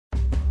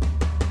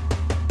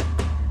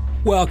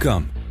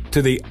Welcome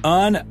to the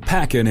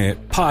Unpacking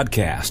It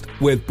podcast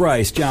with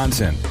Bryce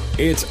Johnson.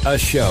 It's a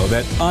show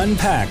that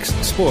unpacks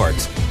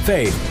sports,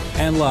 faith,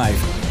 and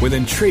life with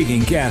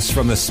intriguing guests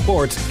from the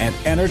sports and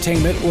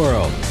entertainment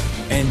world.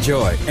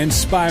 Enjoy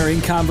inspiring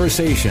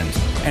conversations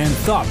and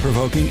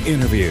thought-provoking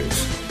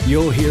interviews.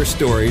 You'll hear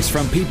stories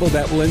from people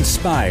that will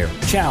inspire,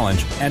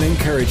 challenge, and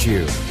encourage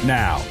you.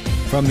 Now,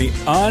 from the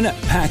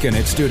Unpacking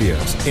It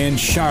studios in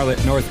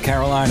Charlotte, North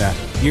Carolina,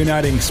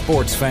 uniting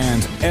sports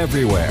fans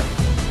everywhere,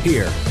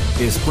 here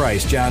is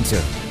Bryce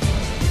Johnson.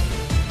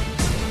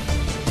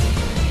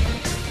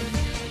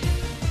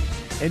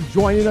 And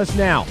joining us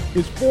now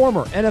is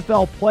former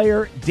NFL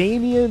player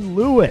Damione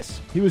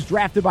Lewis. He was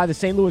drafted by the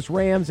St. Louis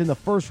Rams in the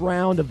first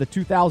round of the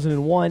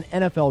 2001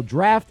 NFL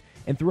Draft,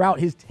 and throughout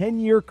his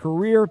 10-year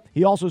career,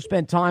 he also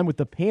spent time with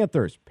the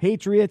Panthers,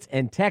 Patriots,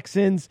 and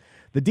Texans.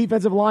 The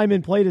defensive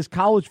lineman played his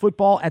college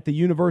football at the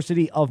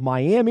University of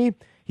Miami.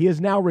 He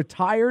is now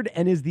retired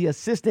and is the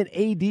assistant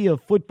AD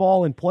of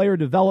football and player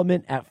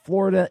development at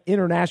Florida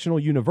International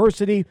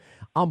University.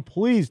 I'm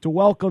pleased to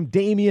welcome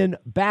Damione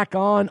back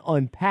on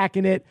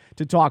Unpacking It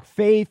to talk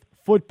faith,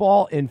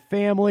 football, and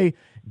family.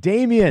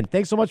 Damione,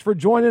 thanks so much for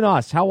joining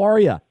us. How are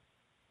you?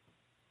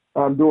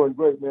 I'm doing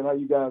great, man. How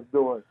you guys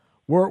doing?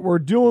 We're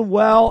doing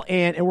well,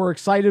 and we're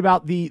excited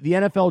about the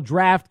NFL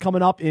draft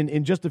coming up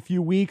in just a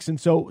few weeks, and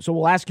so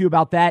we'll ask you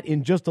about that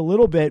in just a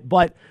little bit.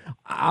 But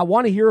I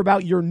want to hear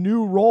about your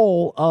new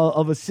role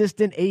of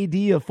assistant AD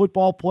of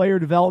football player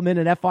development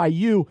at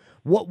FIU.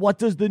 What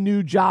does the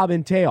new job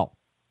entail?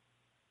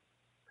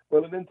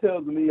 Well, it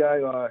entails me.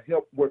 I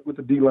help work with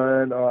the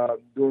D-line,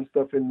 doing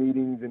stuff in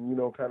meetings, and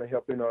kind of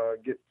helping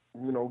get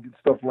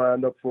stuff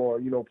lined up for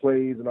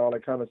plays and all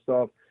that kind of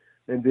stuff.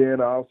 And then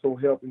I also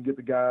help and get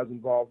the guys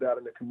involved out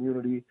in the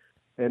community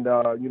and,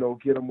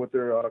 get them with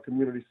their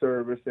community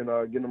service and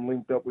get them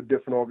linked up with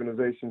different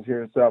organizations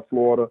here in South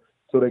Florida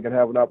so they can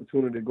have an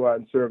opportunity to go out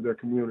and serve their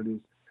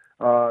communities.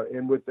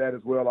 And with that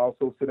as well, I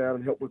also sit down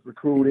and help with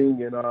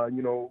recruiting and,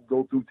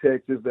 go through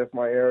Texas. That's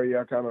my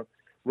area. I kind of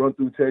run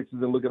through Texas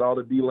and look at all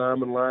the D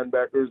linemen,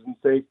 linebackers, and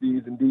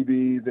safeties and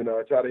DBs and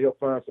try to help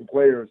find some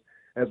players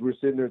as we're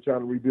sitting there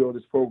trying to rebuild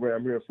this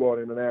program here at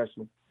Florida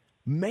International.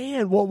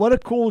 Man, well, what a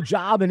cool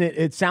job, and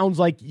it sounds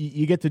like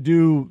you get to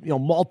do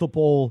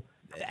multiple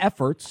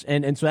efforts,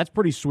 and so that's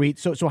pretty sweet.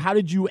 So how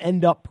did you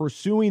end up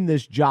pursuing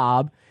this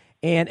job,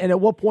 and at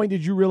what point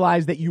did you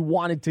realize that you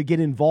wanted to get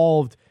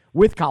involved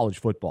with college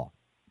football?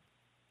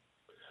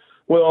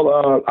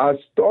 Well, I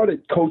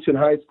started coaching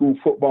high school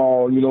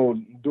football,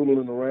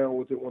 doodling around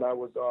with it when I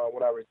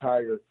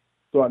retired.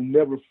 So I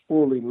never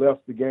fully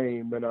left the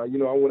game, and I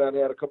went out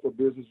and had a couple of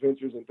business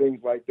ventures and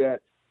things like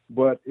that.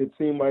 But it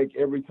seemed like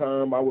every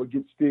time I would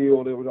get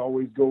stilled, it would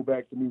always go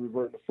back to me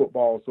reverting to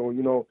football. So,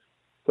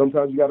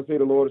 sometimes you got to say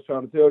the Lord is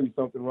trying to tell you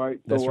something, right?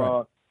 That's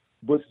right.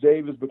 Butch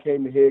Davis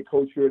became the head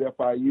coach here at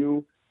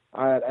FIU.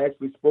 I had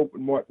actually spoke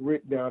with Mark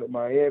Richt down at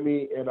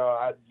Miami, and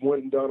I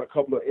went and done a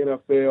couple of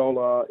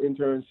NFL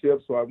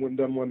internships. So I went and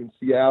done one in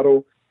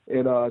Seattle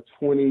in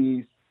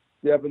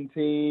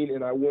 2017,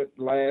 and I went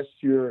last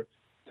year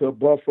to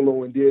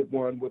Buffalo and did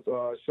one with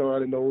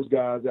Sean and those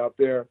guys out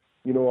there.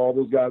 All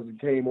those guys that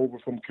came over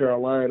from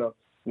Carolina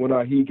when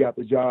he got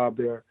the job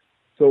there.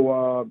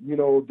 So,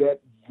 that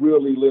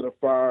really lit a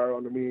fire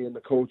under me in the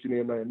coaching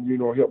and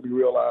helped me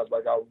realize,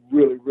 like, I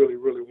really, really,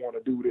 really want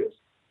to do this.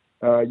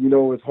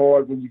 It's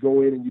hard when you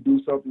go in and you do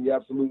something, you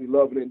absolutely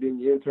love it, and then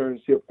your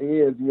internship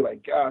ends, and you're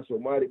like, gosh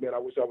almighty, man, I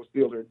wish I was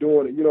still there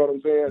doing it. You know what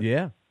I'm saying?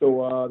 Yeah.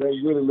 So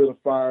that really lit a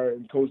fire,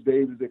 and Coach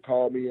Davis that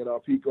called me, and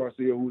Pete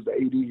Garcia, who's the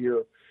AD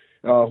here,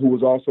 who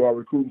was also our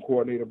recruiting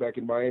coordinator back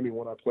in Miami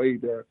when I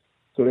played there.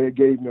 So they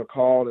gave me a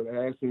call and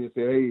asked me and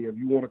said, hey, if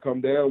you want to come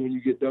down when you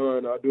get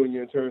done doing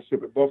your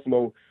internship at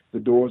Buffalo,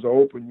 the doors are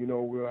open.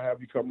 We'll have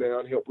you come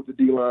down, help with the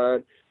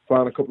D-line,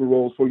 find a couple of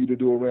roles for you to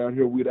do around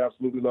here. We'd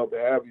absolutely love to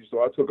have you. So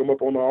I took them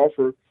up on the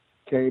offer,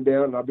 came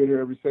down, and I've been here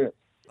ever since.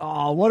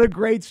 Oh, what a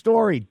great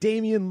story.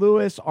 Damione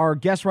Lewis, our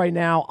guest right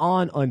now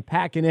on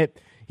Unpacking It.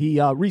 He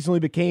recently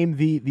became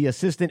the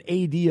assistant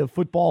AD of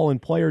football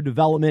and player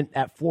development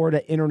at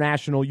Florida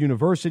International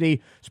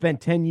University, spent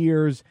 10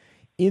 years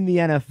in the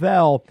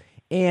NFL.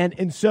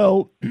 And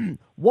so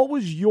what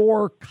was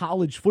your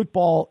college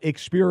football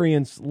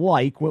experience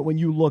like when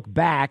you look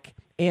back,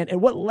 and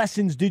what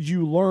lessons did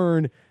you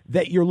learn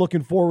that you're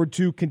looking forward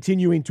to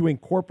continuing to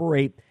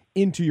incorporate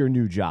into your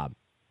new job?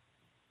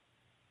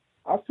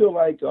 I feel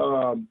like,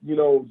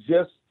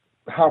 just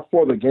how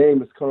far the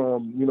game has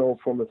come,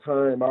 from the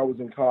time I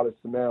was in college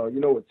to now,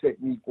 with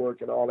technique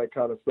work and all that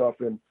kind of stuff,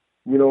 and,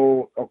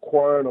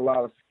 acquiring a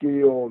lot of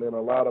skill and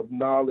a lot of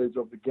knowledge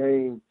of the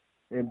game,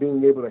 and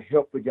being able to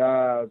help the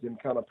guys and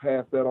kind of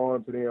pass that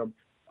on to them,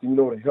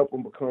 to help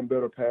them become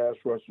better pass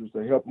rushers,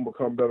 to help them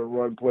become better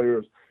run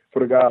players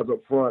for the guys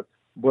up front.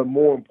 But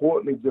more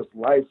importantly, just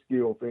life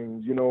skill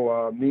things.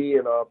 Me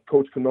and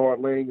Coach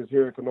Kennard Lang is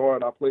here in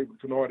Kennard. I played with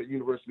Kennard at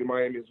University of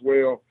Miami as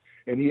well,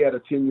 and he had a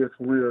 10-year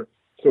career.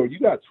 So you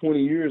got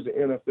 20 years of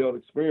NFL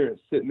experience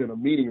sitting in a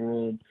meeting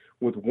room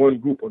with one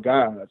group of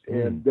guys.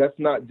 And that's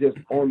not just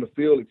on the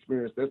field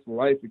experience, that's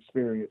life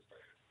experience.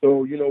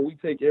 So, we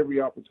take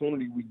every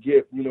opportunity we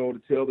get,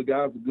 to tell the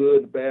guys the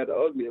good, the bad, the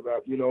ugly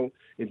about,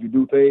 if you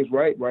do things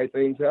right, right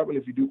things happen.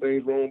 If you do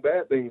things wrong,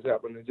 bad things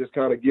happen. And just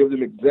kind of give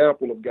them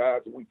example of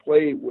guys that we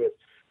played with,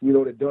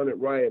 that done it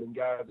right, and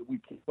guys that we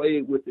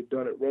played with that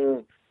done it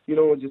wrong.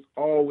 And just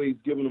always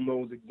giving them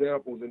those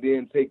examples, and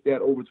then take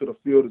that over to the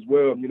field as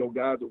well.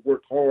 Guys that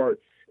worked hard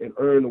and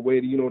earned a way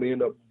to, they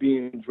end up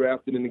being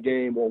drafted in the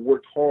game, or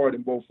worked hard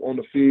in both on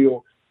the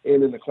field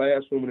and in the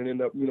classroom, and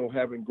end up,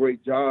 having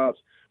great jobs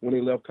when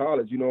they left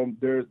college.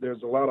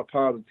 There's a lot of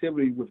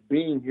positivity with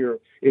being here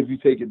if you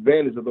take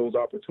advantage of those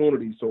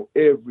opportunities. So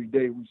every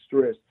day we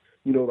stress,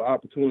 the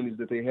opportunities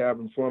that they have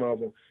in front of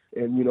them,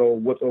 and,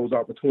 what those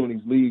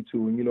opportunities lead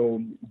to.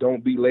 And,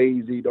 don't be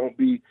lazy, don't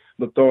be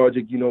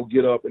lethargic,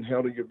 get up and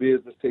handle your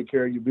business, take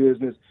care of your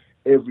business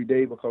every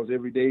day, because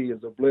every day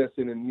is a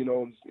blessing.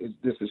 And,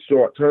 this is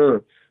short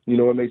term.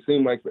 It may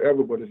seem like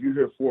forever, but if you're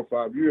here 4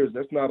 or 5 years,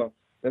 that's not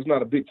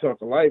a big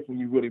chunk of life when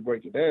you really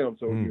break it down.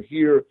 So if you're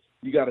here,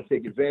 you got to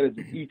take advantage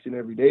of each and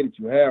every day that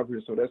you have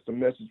here. So that's the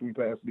message we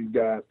pass to these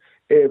guys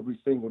every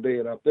single day.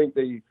 And I think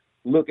they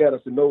look at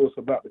us and know what's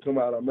about to come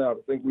out of our mouth.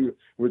 I think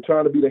we're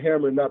trying to be the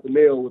hammer and not the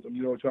nail with them,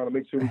 trying to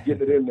make sure we're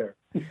getting it in there.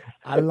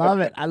 I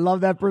love it. I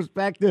love that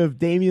perspective.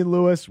 Damione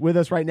Lewis with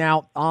us right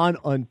now on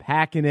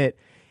Unpacking It.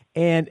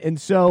 And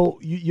so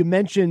you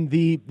mentioned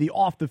the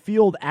off the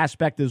field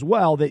aspect as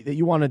well, that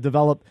you want to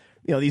develop,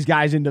 these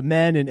guys into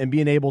men and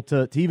being able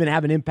to even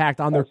have an impact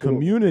on their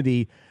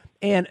community.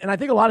 And I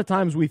think a lot of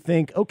times we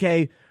think,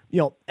 okay,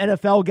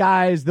 NFL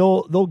guys,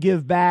 they'll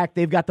give back.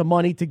 They've got the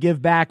money to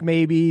give back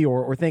maybe,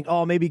 or think,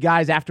 oh, maybe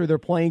guys after their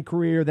playing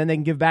career, then they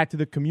can give back to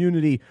the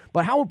community.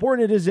 But how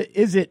important is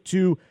it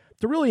to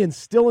really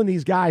instill in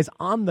these guys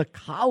on the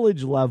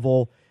college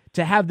level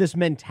to have this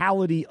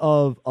mentality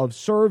of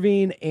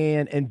serving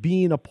and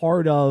being a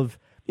part of,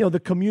 the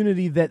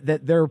community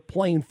that they're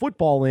playing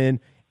football in,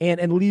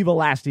 and leave a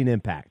lasting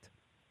impact?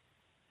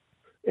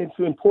 It's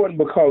important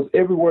because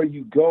everywhere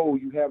you go,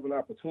 you have an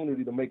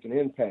opportunity to make an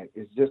impact.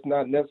 It's just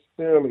not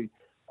necessarily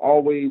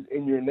always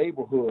in your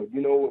neighborhood.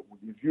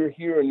 If you're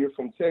here and you're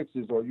from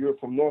Texas, or you're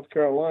from North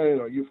Carolina,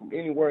 or you're from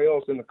anywhere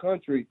else in the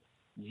country,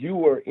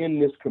 you are in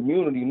this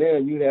community now,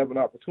 and you have an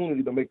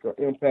opportunity to make an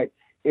impact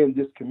in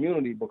this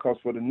community, because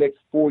for the next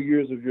 4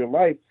 years of your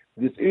life,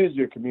 this is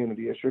your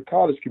community. It's your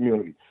college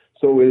community.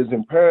 So it is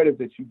imperative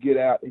that you get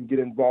out and get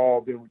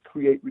involved and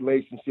create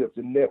relationships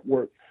and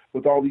network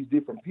with all these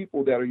different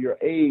people that are your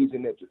age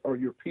and that are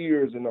your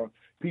peers and are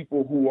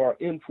people who are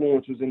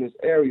influencers in this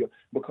area,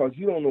 because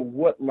you don't know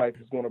what life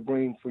is going to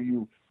bring for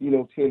you,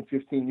 10,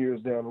 15 years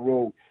down the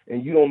road.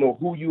 And you don't know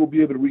who you will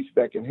be able to reach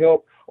back and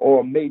help,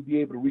 or may be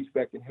able to reach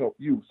back and help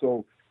you.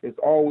 So it's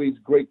always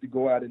great to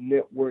go out and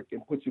network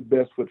and put your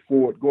best foot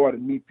forward, go out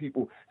and meet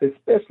people,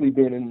 especially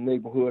being in the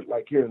neighborhood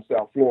like here in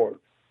South Florida.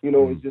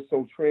 It's just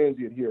so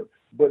transient here.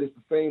 But it's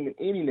the same in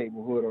any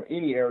neighborhood or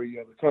any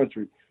area of the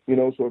country.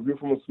 So if you're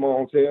from a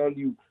small town,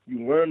 you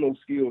learn those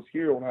skills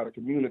here on how to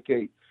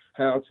communicate,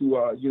 how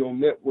to,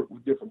 network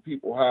with different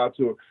people, how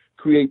to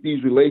create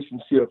these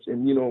relationships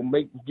and,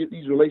 get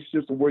these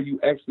relationships to where you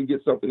actually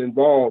get something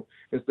involved,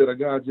 instead of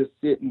guys just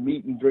sitting,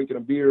 meeting, drinking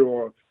a beer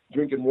or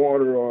drinking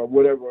water or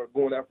whatever, or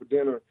going out for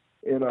dinner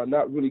and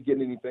not really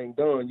getting anything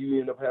done. You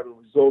end up having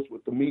results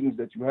with the meetings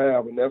that you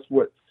have, and that's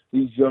what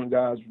these young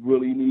guys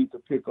really need to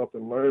pick up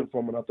and learn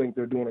from, and I think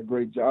they're doing a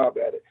great job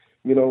at it.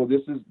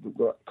 This is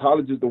the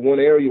college is the one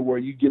area where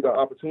you get the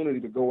opportunity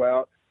to go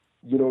out.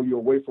 You're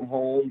away from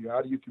home, you're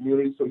out of your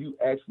community, so you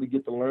actually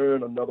get to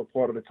learn another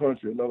part of the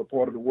country, another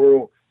part of the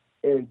world,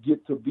 and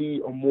get to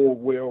be a more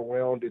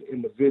well-rounded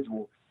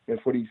individual. And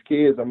for these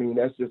kids,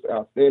 that's just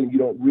outstanding. You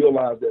don't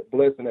realize that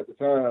blessing at the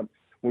time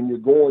when you're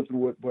going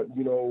through it, but,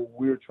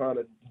 we're trying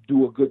to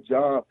do a good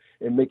job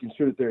in making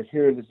sure that they're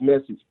hearing this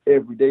message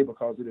every day,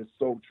 because it is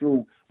so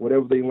true.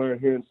 Whatever they learn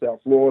here in South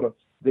Florida,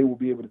 they will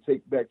be able to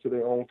take back to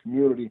their own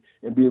community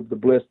and be able to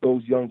bless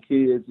those young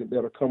kids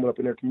that are coming up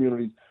in their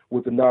communities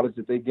with the knowledge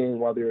that they gain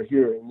while they're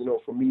here. And,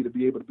 for me to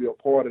be able to be a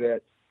part of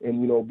that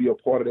and, be a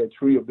part of that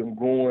tree of them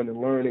growing and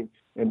learning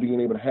and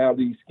being able to have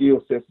these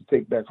skill sets to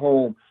take back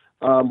home,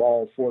 I'm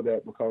all for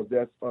that, because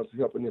that's us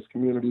helping this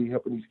community,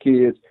 helping these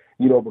kids,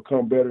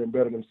 become better and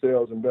better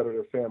themselves and better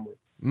their family.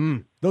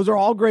 Those are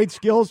all great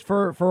skills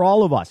for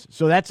all of us.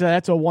 So that's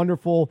a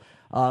wonderful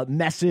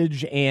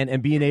message,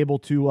 and being able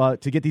to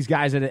get these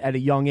guys at a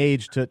young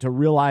age to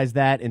realize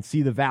that and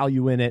see the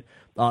value in it.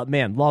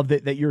 Man, love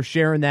that you're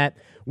sharing that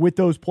with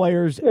those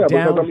players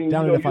down at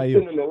FIU.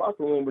 You're sitting in the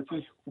locker room, but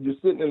you're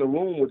sitting in a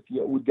room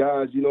with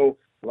guys.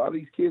 A lot of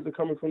these kids are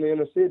coming from the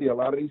inner city. A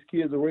lot of these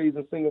kids are raised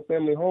in single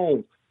family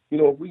homes.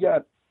 If we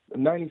got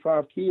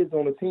 95 kids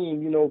on the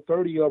team,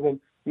 30 of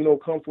them,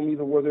 come from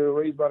either where they're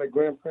raised by their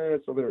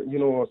grandparents or they're,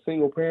 a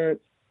single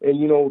parent. And,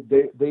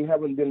 they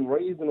haven't been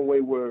raised in a way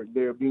where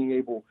they're being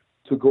able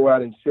to go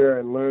out and share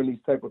and learn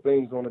these type of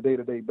things on a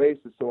day-to-day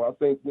basis. So I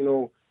think,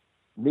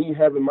 me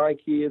having my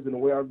kids and the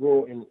way I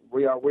grow and the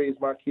way I raise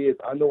my kids,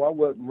 I know I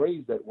wasn't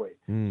raised that way.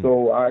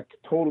 So I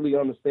totally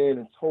understand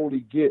and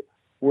totally get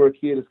where a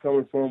kid is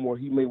coming from, where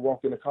he may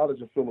walk into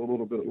college and feel a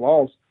little bit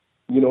lost,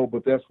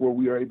 but that's where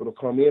we are able to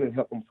come in and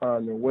help them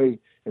find their way.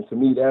 And to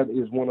me, that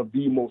is one of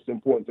the most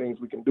important things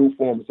we can do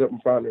for them, is help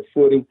them find their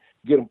footing,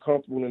 get them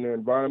comfortable in their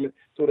environment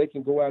so they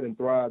can go out and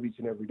thrive each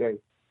and every day.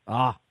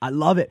 I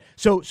love it.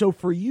 So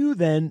for you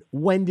then,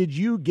 when did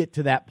you get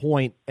to that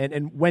point,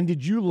 and when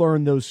did you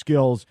learn those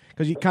skills?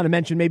 Because you kind of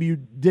mentioned maybe you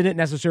didn't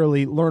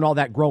necessarily learn all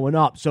that growing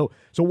up. So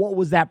what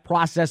was that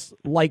process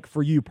like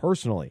for you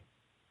personally?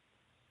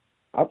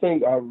 I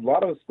think a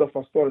lot of the stuff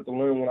I started to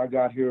learn when I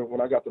got here, when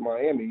I got to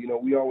Miami.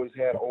 We always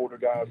had older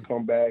guys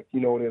come back,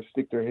 they'll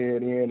stick their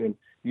head in and,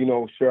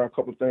 share a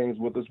couple of things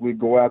with us. We'd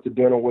go out to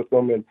dinner with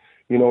them and,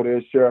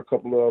 they'll share a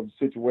couple of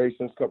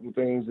situations, couple of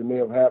things that may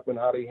have happened,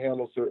 how they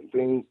handle certain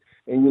things.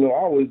 And, I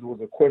always was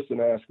a question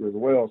asker as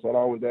well. So I'd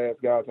always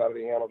ask guys, how do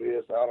they handle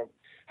this?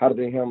 How do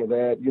they handle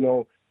that?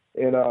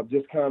 And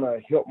just kind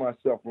of help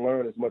myself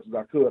learn as much as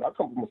I could. I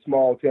come from a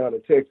small town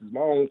in Texas. My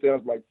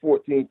hometown's like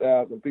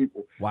 14,000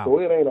 people. Wow. So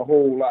it ain't a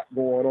whole lot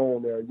going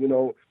on there.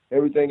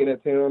 Everything in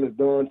that town is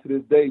done to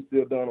this day,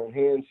 still done on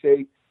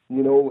handshake,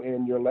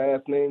 and your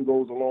last name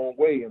goes a long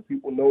way. And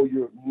people know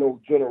your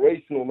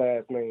generational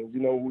last names,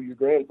 who your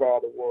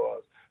grandfather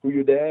was, who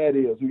your dad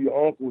is, who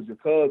your uncles, your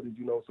cousins,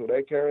 so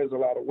that carries a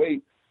lot of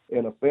weight.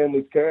 And a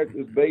family's character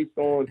is based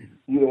on,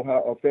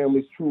 how a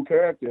family's true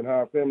character and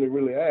how a family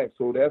really acts.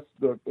 So that's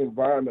the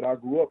environment I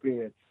grew up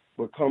in.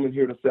 But coming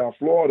here to South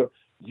Florida,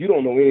 you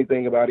don't know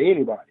anything about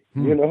anybody,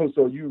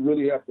 so you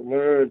really have to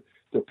learn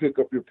to pick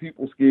up your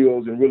people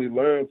skills and really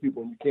learn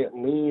people. And you can't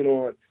lean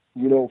on,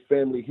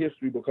 family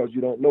history because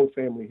you don't know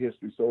family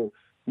history. So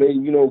maybe,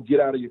 get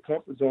out of your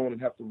comfort zone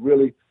and have to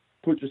really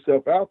put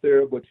yourself out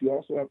there, but you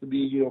also have to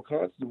be,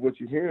 conscious of what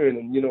you're hearing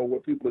and,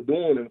 what people are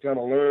doing and kind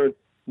of learn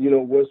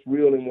what's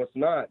real and what's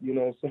not,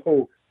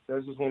 so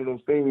that's just one of those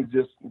things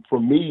just for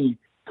me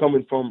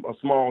coming from a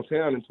small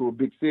town into a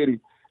big city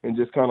and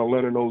just kind of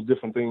learning those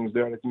different things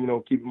there,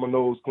 keeping my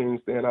nose clean,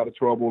 staying out of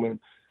trouble and,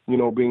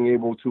 being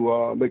able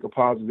to make a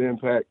positive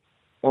impact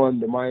on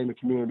the Miami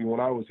community when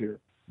I was here.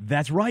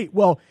 That's right.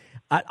 Well,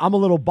 I'm a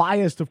little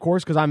biased, of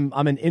course, because I'm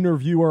an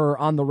interviewer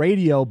on the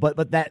radio,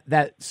 but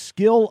that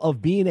skill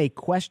of being a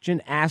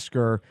question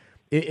asker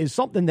is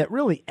something that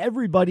really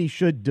everybody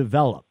should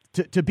develop.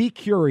 To be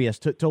curious,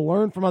 to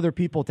learn from other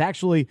people, to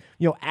actually,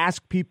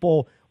 ask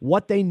people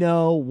what they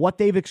know, what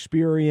they've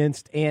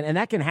experienced, and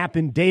that can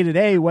happen day to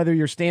day, whether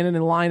you're standing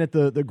in line at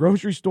the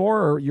grocery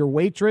store or your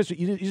waitress.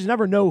 You just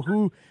never know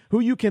who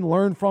you can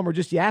learn from, or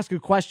just you ask a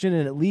question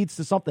and it leads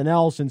to something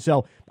else. And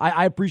so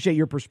I appreciate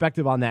your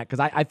perspective on that, because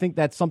I think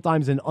that's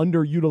sometimes an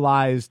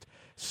underutilized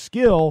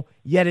skill,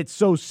 yet it's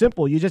so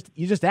simple. You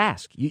just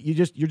ask.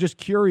 You're just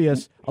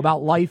curious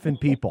about life and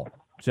people.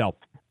 So.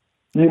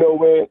 Man,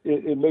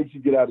 it makes you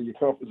get out of your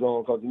comfort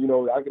zone because,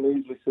 I can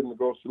easily sit in the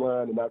grocery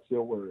line and not say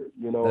a word.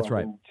 That's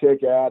right. I can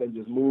check out and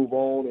just move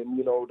on and,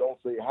 don't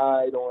say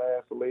hi. Don't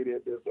ask the lady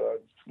that's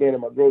scanning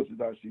my groceries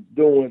how she's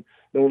doing.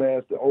 Don't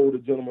ask the older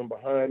gentleman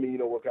behind me,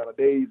 what kind of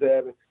day he's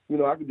having.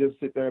 I could just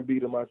sit there and be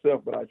to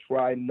myself, but I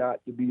try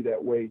not to be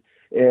that way.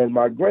 And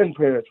my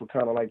grandparents were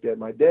kind of like that.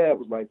 My dad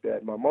was like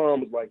that. My mom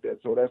was like that.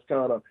 So that's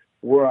kind of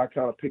where I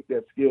kind of picked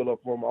that skill up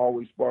from,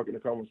 always sparking a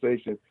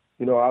conversation.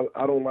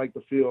 I don't like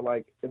to feel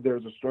like if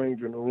there's a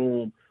stranger in the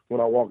room,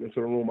 when I walk into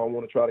the room, I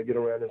want to try to get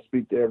around and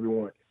speak to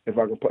everyone if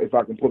I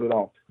can pull it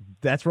off.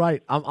 That's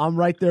right. I'm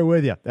right there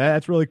with you.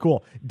 That's really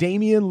cool.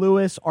 Damione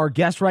Lewis, our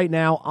guest right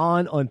now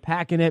on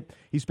Unpacking It.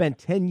 He spent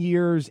 10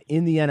 years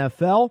in the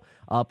NFL,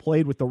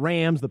 played with the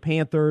Rams, the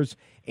Panthers,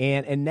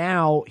 and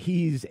now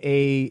he's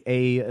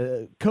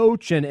a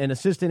coach and an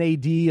assistant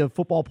AD of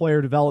football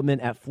player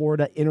development at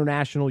Florida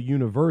International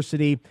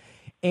University.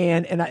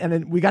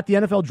 And we got the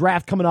NFL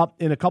draft coming up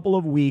in a couple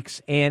of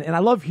weeks, and I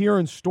love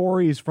hearing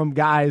stories from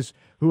guys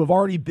who have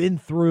already been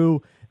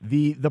through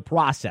the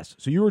process.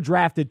 So you were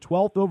drafted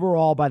 12th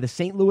overall by the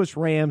St. Louis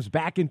Rams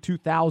back in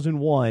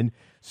 2001.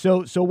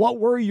 So what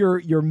were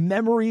your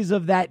memories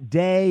of that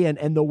day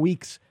and the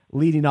weeks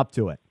leading up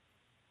to it?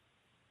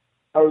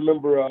 I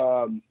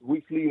remember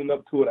weeks leading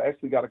up to it, I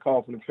actually got a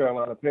call from the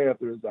Carolina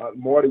Panthers.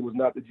 Marty was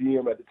not the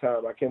GM at the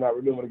time. I cannot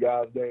remember the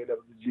guy's name that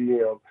was the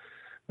GM.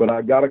 But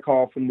I got a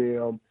call from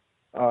them.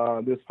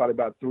 This was probably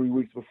about 3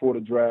 weeks before the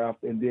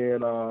draft. And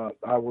then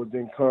I was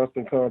in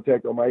constant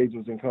contact, or my agent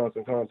was in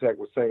constant contact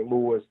with St.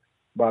 Louis.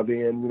 By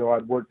then,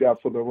 I'd worked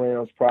out for the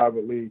Rams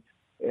privately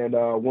and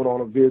went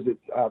on a visit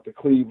out to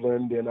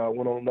Cleveland, and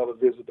went on another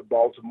visit to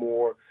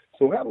Baltimore.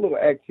 So I had a little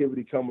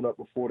activity coming up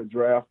before the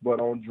draft. But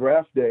on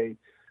draft day,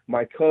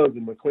 my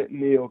cousin, McClinton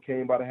Neal,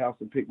 came by the house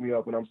and picked me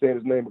up. And I'm saying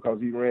his name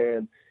because he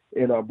ran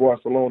in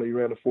Barcelona. He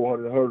ran the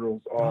 400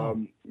 hurdles,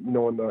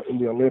 in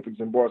the Olympics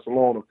in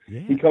Barcelona.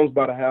 Yeah. He comes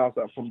by the house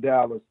out from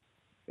Dallas,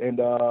 and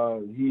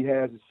he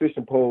has his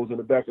fishing poles in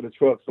the back of the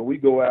truck. So we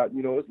go out,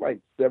 it's like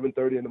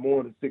 7:30 in the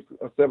morning, 6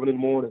 or 7 in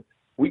the morning.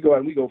 We go out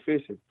and we go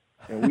fishing.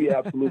 And we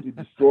absolutely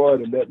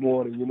destroyed him that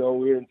morning.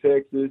 We're in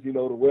Texas, the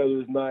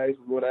weather is nice.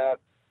 We went out,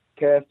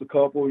 cast a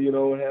couple, you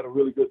know, and had a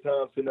really good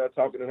time sitting there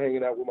talking and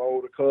hanging out with my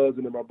older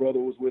cousin, and my brother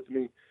was with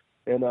me.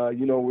 And,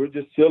 you know, we're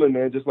just chilling,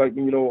 man, just like,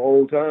 you know,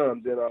 old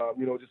times. And,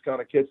 you know, just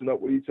kind of catching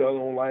up with each other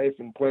on life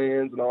and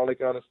plans and all that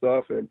kind of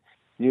stuff. And,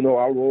 you know,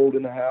 I rolled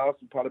in the house,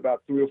 probably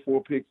about 3 or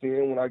 4 picks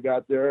in when I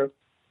got there.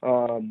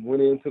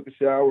 Went in, took a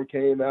shower,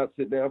 came out,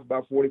 sit down for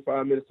about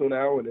 45 minutes to an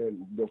hour, and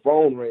then the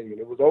phone rang, and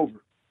it was over.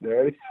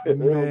 It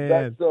was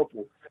that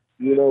simple.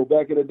 You know,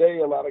 back in the day,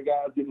 a lot of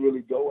guys didn't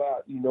really go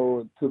out, you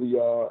know, to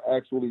the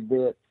actual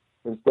event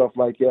and stuff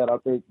like that. I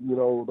think, you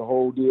know, the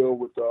whole deal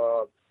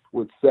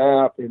with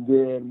Sapp and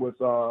then with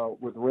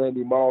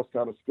Randy Moss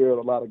kind of scared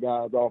a lot of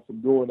guys off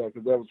from doing that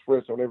because that was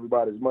fresh on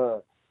everybody's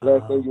mind.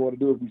 Last thing you want to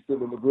do is be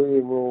sitting in the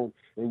green room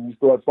and you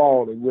start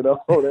falling, you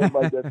know. That's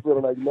like that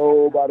feeling like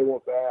nobody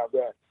wants to have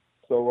that.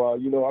 So,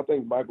 you know, I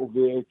think Michael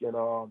Vick and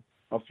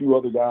a few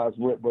other guys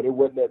went, but it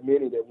wasn't that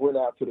many that went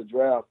out to the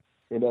draft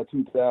in that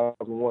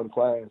 2001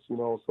 class, you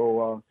know.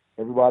 So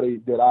everybody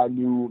that I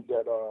knew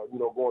that, you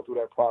know, going through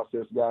that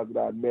process, guys that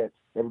I met,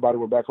 everybody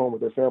were back home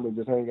with their family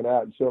just hanging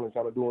out and chilling,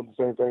 kind of doing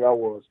the same thing I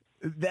was.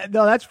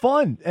 No, that's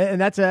fun,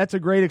 and that's a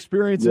great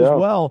experience as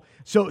well.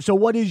 So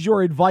what is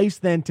your advice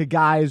then to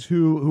guys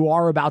who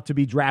are about to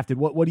be drafted?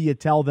 What do you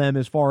tell them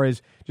as far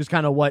as just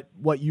kind of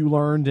what you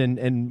learned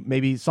and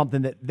maybe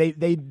something that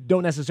they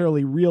don't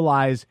necessarily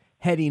realize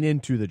heading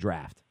into the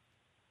draft?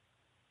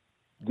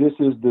 This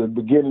is the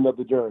beginning of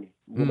the journey,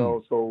 you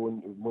know. So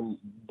when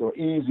the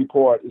easy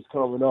part is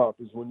coming up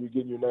is when you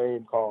get your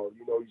name called.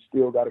 You know, you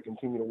still got to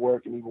continue to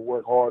work and even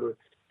work harder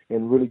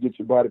and really get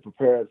your body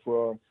prepared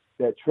for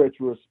that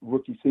treacherous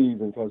rookie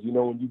season, because, you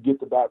know, when you get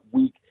to about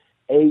week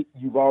 8,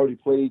 you've already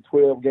played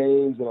 12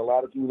 games, and a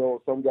lot of, you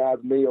know, some guys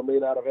may or may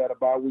not have had a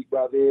bye week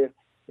by then,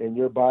 and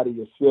your body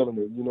is feeling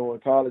it. You know,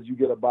 in college you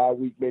get a bye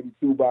week, maybe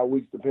 2 bye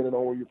weeks, depending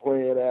on where you're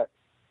playing at,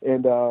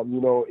 and,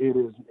 you know, it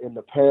is, and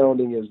the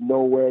pounding is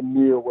nowhere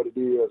near what it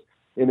is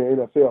in the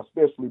NFL,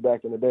 especially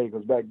back in the day,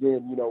 because back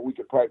then, you know, we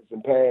could practice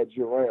in pads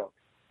year-round.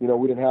 You know,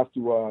 we didn't have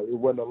to, it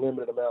wasn't a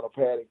limited amount of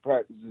padding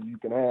practices you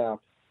can have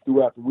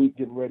throughout the week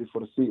getting ready for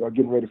the season or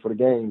getting ready for the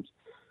games.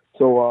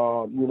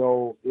 So, you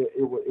know, it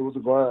was a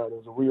grind. It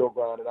was a real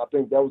grind. And I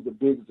think that was the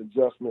biggest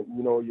adjustment,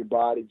 you know, your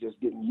body just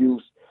getting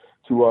used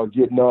to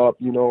getting up,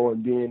 you know,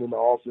 and being in the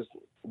office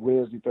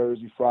Wednesday,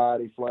 Thursday,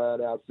 Friday,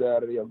 flying out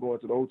Saturday. I'm going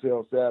to the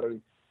hotel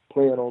Saturday,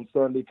 playing on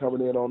Sunday,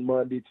 coming in on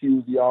Monday,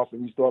 Tuesday off,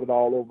 and you start it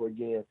all over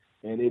again.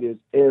 And it is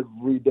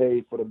every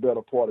day for the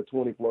better part of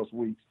 20-plus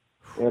weeks.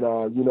 And,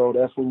 you know,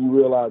 that's when you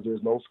realize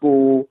there's no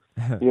school,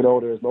 you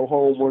know, there's no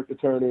homework to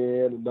turn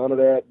in and none of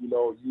that. You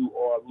know, you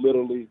are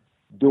literally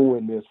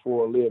doing this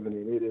for a living,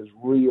 and it is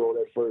real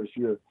that first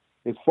year.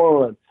 It's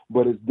fun,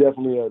 but it's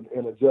definitely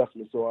an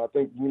adjustment. So I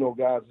think, you know,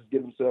 guys just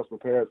get themselves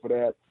prepared for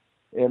that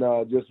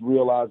and just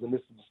realizing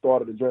this is the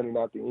start of the journey,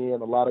 not the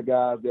end. A lot of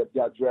guys that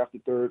got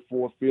drafted 3rd,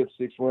 4th, 5th,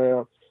 6th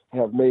round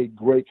have made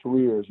great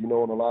careers, you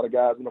know, and a lot of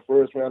guys in the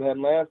first round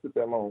hadn't lasted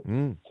that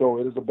long. So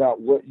it is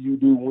about what you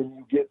do when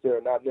you get there,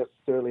 not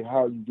necessarily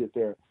how you get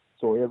there.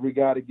 So every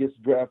guy that gets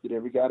drafted,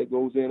 every guy that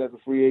goes in as a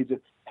free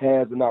agent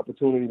has an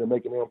opportunity to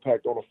make an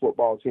impact on a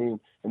football team,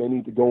 and they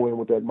need to go in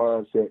with that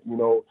mindset. You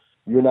know,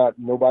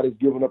 nobody's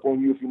giving up on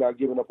you if you're not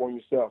giving up on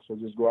yourself. So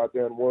just go out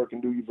there and work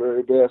and do your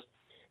very best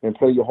and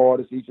play your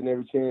hardest each and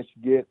every chance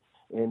you get,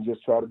 and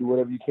just try to do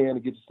whatever you can to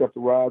get yourself to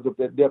rise up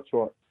that depth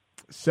chart.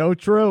 So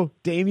true.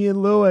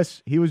 Damione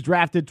Lewis, he was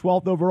drafted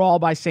 12th overall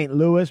by St.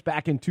 Louis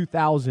back in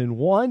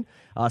 2001,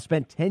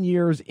 spent 10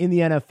 years in the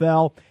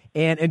NFL.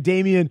 And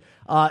Damione,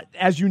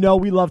 as you know,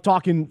 we love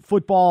talking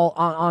football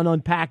on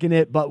Unpacking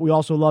It, but we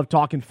also love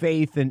talking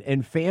faith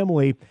and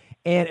family.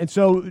 And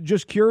so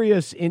just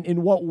curious,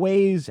 in what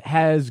ways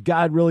has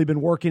God really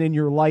been working in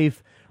your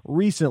life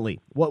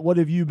recently? What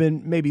have you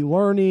been maybe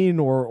learning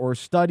or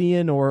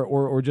studying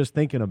or just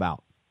thinking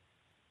about?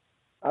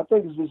 I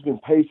think it's just been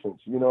patience,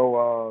 you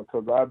know,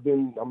 because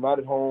I'm not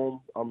at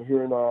home. I'm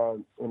here in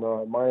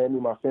Miami.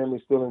 My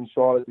family's still in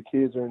Charlotte. The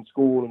kids are in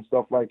school and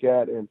stuff like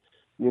that. And,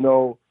 you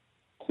know,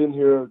 sitting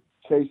here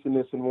chasing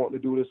this and wanting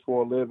to do this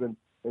for a living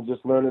and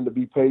just learning to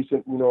be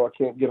patient. You know, I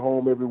can't get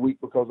home every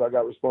week because I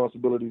got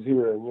responsibilities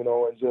here, and, you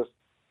know, and just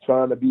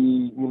trying to be,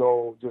 you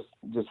know,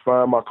 just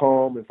find my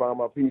calm and find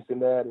my peace in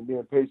that, and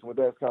being patient with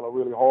that's kind of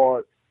really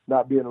hard,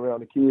 not being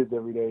around the kids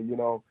every day, you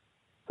know.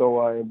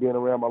 So, and being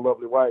around my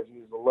lovely wife,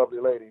 she's a lovely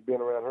lady,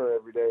 being around her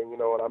every day, you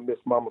know, and I miss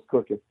mama's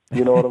cooking,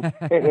 you know what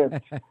I'm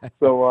saying?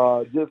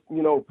 So, just,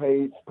 you know,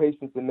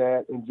 patience in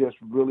that, and just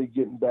really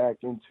getting back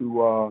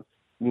into,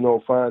 you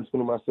know,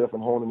 fine-tuning myself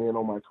and honing in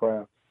on my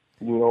craft.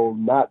 You know,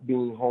 not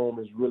being home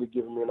is really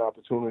giving me an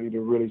opportunity to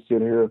really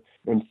sit here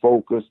and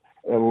focus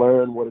and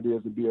learn what it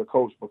is to be a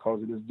coach,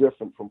 because it is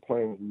different from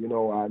playing. You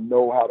know, I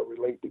know how to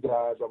relate to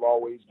guys. I've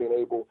always been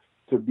able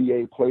to be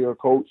a player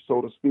coach,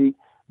 so to speak,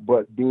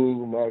 but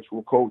being an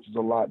actual coach is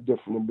a lot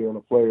different than being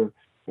a player.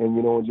 And,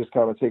 you know, and just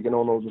kind of taking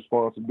on those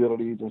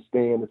responsibilities and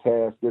staying the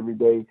task every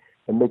day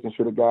and making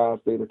sure the guys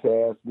stay the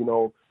task, you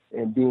know,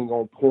 and being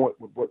on point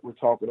with what we're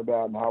talking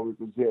about and how we're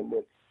presenting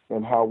it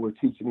and how we're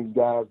teaching these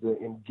guys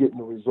and getting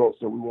the results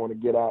that we want to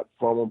get out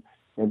from them.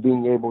 and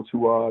being able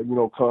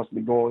to,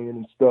 constantly go in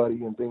and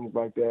study and things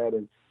like that,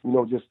 and,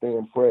 just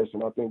staying fresh.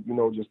 And I think,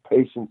 just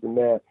patience in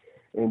that,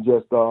 and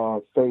just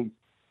faith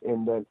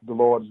in that the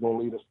Lord is going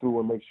to lead us through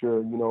and make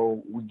sure,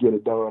 we get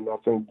it done. I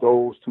think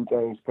those two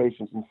things,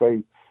 patience and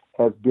faith,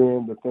 has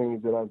been the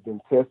things that I've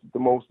been tested the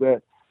most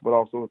at, but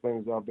also the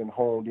things that I've been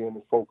honed in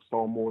and focused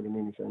on more than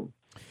anything.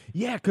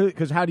 Yeah,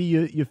 because how do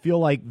you feel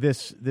like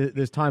this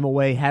time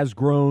away has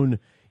grown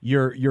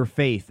your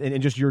faith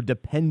and just your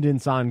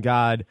dependence on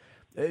God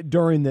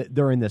during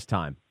this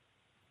time?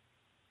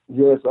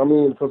 Yes, I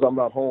mean, because I'm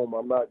not home.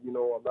 I'm not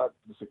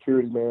the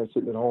security man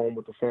sitting at home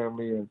with the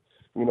family, and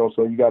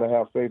so you got to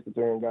have faith that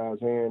they're in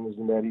God's hands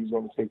and that He's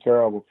going to take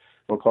care of them.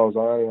 Because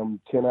I am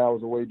 10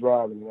 hours away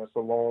driving, and that's a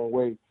long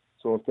way.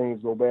 So if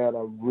things go bad,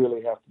 I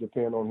really have to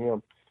depend on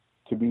Him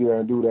to be there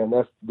and do that. And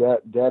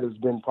that has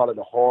been probably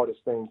the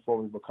hardest thing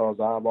for me, because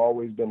I've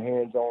always been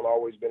hands-on,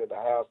 always been at the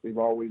house. They've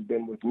always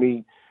been with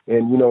me,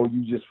 and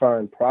you just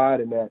find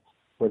pride in that.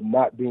 But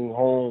not being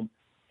home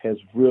has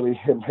really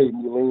made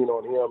me lean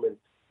on Him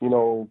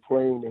and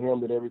praying to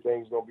Him that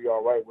everything's going to be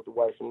all right with the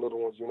wife and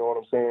little ones. You know what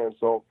I'm saying?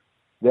 So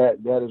that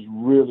has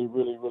really,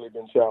 really, really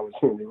been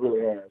challenging. It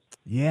really has.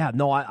 Yeah,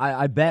 no,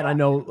 I bet. I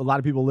know a lot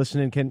of people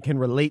listening can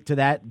relate to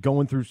that,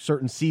 going through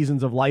certain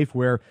seasons of life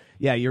where,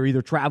 you're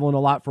either traveling a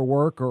lot for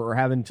work or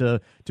having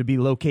to be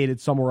located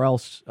somewhere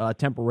else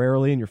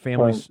temporarily, and your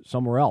family's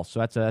somewhere else. So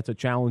that's a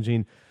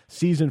challenging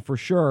season for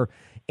sure.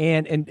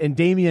 And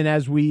Damione,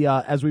 as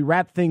we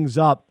wrap things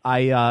up,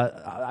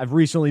 I've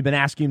recently been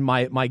asking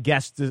my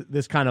guests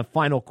this kind of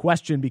final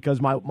question,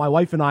 because my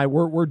wife and I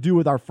we're due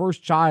with our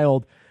first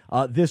child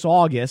this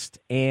August,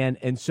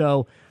 and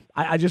so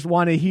I just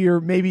want to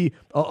hear maybe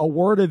a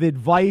word of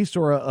advice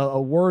or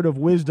a word of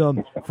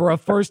wisdom for a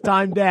first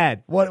time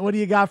dad. What do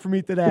you got for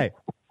me today?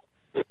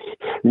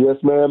 Yes,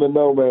 ma'am, and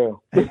no, ma'am.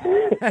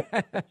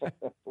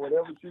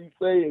 Whatever she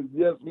says,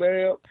 yes,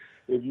 ma'am.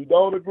 If you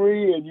don't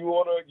agree and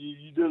you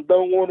just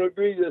don't want to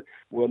agree,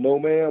 well, no,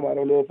 ma'am, I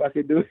don't know if I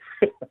could do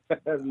it.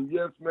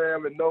 Yes,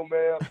 ma'am, and no,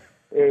 ma'am.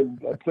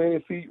 And plenty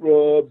of feet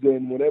rubs,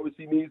 and whenever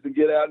she needs to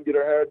get out and get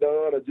her hair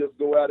done, or just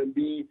go out and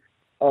be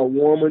a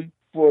woman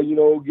for,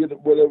 get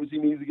whatever she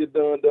needs to get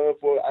done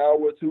for an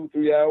hour, 2,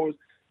 3 hours.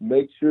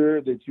 Make sure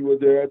that you are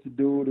there to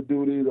do the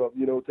duties of,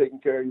 taking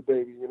care of your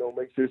baby.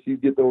 Make sure she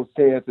get those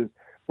chances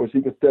where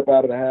she can step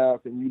out of the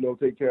house and,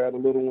 take care of the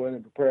little one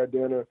and prepare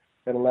dinner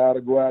and allow her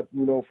to go out,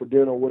 for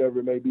dinner or whatever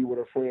it may be with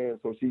her friends.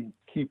 So she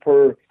keep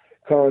her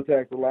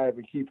contact alive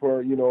and keep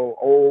her,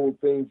 old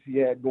things she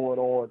had going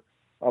on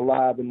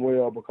alive and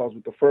well. Because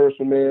with the first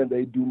one, man,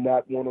 they do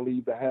not want to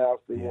leave the house.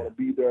 They want to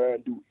be there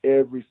and do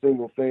every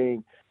single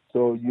thing.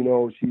 So,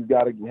 she's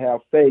got to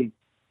have faith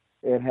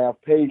and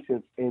have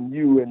patience in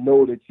you and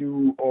know that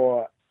you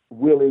are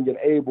willing and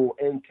able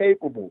and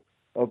capable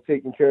of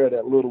taking care of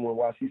that little one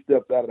while she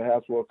steps out of the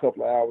house for a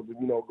couple of hours and,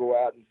 go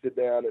out and sit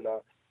down and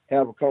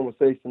have a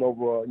conversation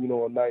over, a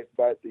nice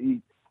bite to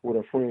eat with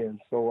her friends.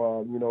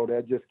 So,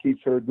 that just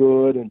keeps her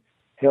good and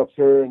helps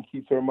her and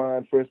keeps her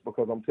mind fresh,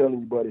 because I'm telling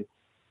you, buddy,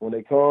 when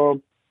they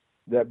come,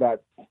 that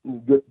about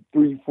good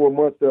 3-4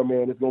 months there,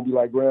 man, it's going to be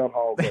like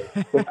Groundhog Day.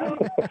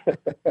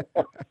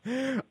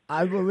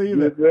 I believe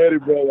it. Get ready,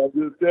 brother. I'm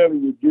just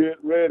telling you, get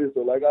ready.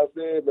 So like I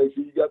said, make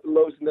sure you got the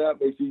lotion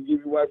out. Make sure you give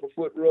your wife a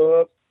foot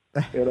rub.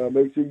 And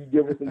make sure you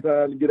give her some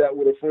time to get out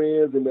with her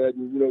friends, and that,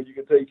 you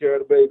can take care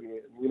of the baby.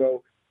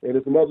 And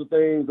there's some other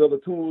things, other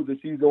tools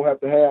that she's going to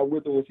have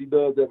with her when she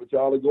does that. But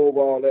y'all will go over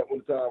all that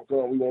when the time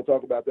comes. We won't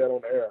talk about that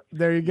on the air.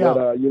 There you go.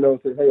 But,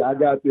 say, hey, I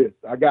got this.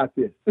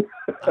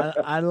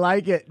 I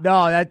like it.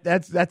 No,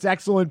 that's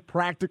excellent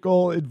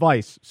practical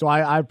advice. So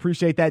I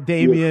appreciate that,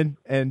 Damione.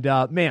 Yeah. And,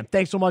 man,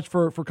 thanks so much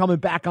for coming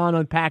back on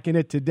Unpacking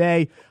It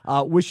today.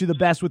 Wish you the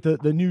best with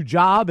the new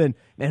job, and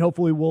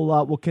hopefully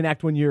we'll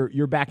connect when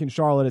you're back in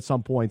Charlotte at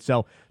some point.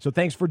 So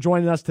thanks for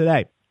joining us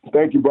today.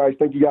 Thank you, Bryce.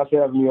 Thank you guys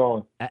for having me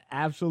on.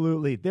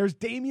 Absolutely. There's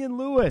Damione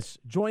Lewis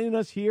joining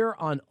us here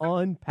on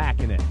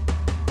Unpacking It.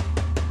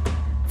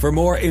 For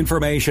more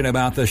information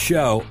about the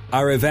show,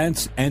 our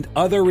events, and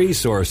other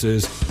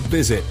resources,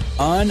 visit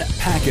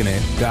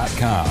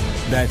unpackinit.com.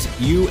 That's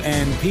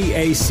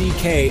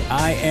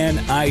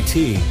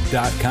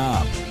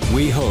unpackinit.com.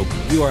 We hope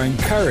you are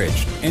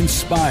encouraged,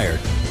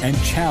 inspired, and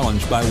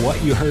challenged by what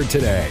you heard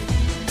today.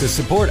 To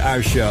support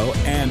our show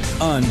and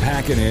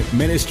Unpacking It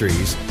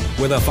Ministries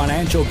with a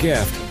financial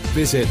gift,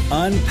 visit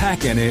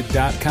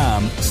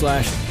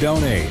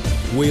unpackinit.com/donate.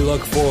 We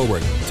look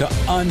forward to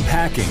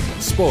unpacking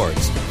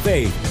sports,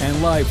 faith,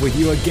 and life with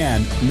you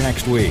again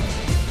next week.